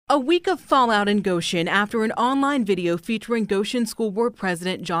A week of fallout in Goshen after an online video featuring Goshen School Board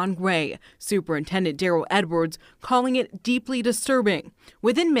President John Gray, Superintendent Daryl Edwards calling it deeply disturbing.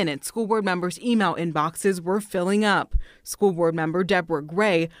 Within minutes, school board members' email inboxes were filling up. School board member Deborah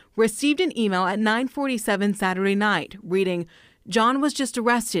Gray received an email at 9:47 Saturday night reading, "John was just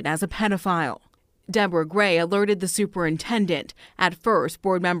arrested as a pedophile." Deborah Gray alerted the superintendent. At first,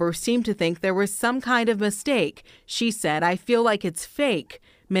 board members seemed to think there was some kind of mistake. She said, "I feel like it's fake."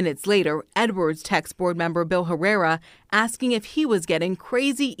 Minutes later, Edwards texts board member Bill Herrera asking if he was getting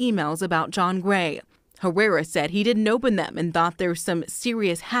crazy emails about John Gray. Herrera said he didn't open them and thought there's some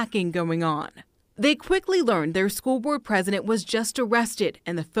serious hacking going on. They quickly learned their school board president was just arrested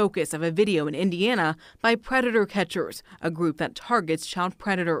and the focus of a video in Indiana by Predator Catchers, a group that targets child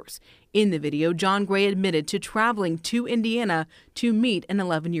predators. In the video, John Gray admitted to traveling to Indiana to meet an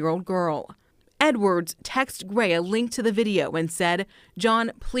 11-year-old girl. Edwards texted Gray a link to the video and said,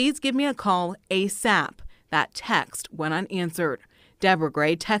 "John, please give me a call ASAP." That text went unanswered. Deborah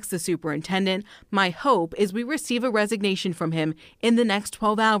Gray texts the superintendent, "My hope is we receive a resignation from him in the next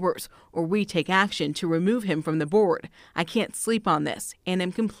 12 hours, or we take action to remove him from the board. I can't sleep on this and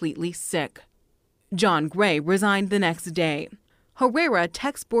am completely sick." John Gray resigned the next day. Herrera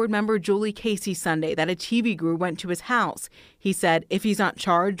texts board member Julie Casey Sunday that a TV crew went to his house. He said if he's not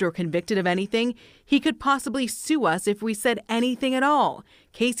charged or convicted of anything, he could possibly sue us if we said anything at all.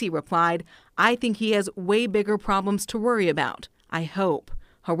 Casey replied, "I think he has way bigger problems to worry about. I hope."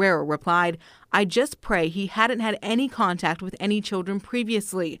 Herrera replied, "I just pray he hadn't had any contact with any children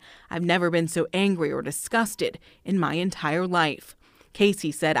previously. I've never been so angry or disgusted in my entire life."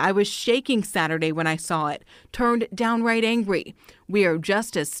 Casey said, "I was shaking Saturday when I saw it, turned downright angry. We are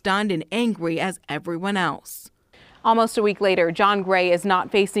just as stunned and angry as everyone else." Almost a week later, John Gray is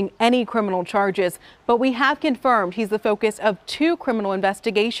not facing any criminal charges, but we have confirmed he's the focus of 2 criminal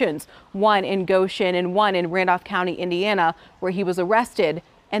investigations, one in Goshen and one in Randolph County, Indiana, where he was arrested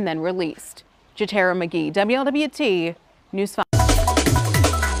and then released. Jatera McGee, WLWT News 5.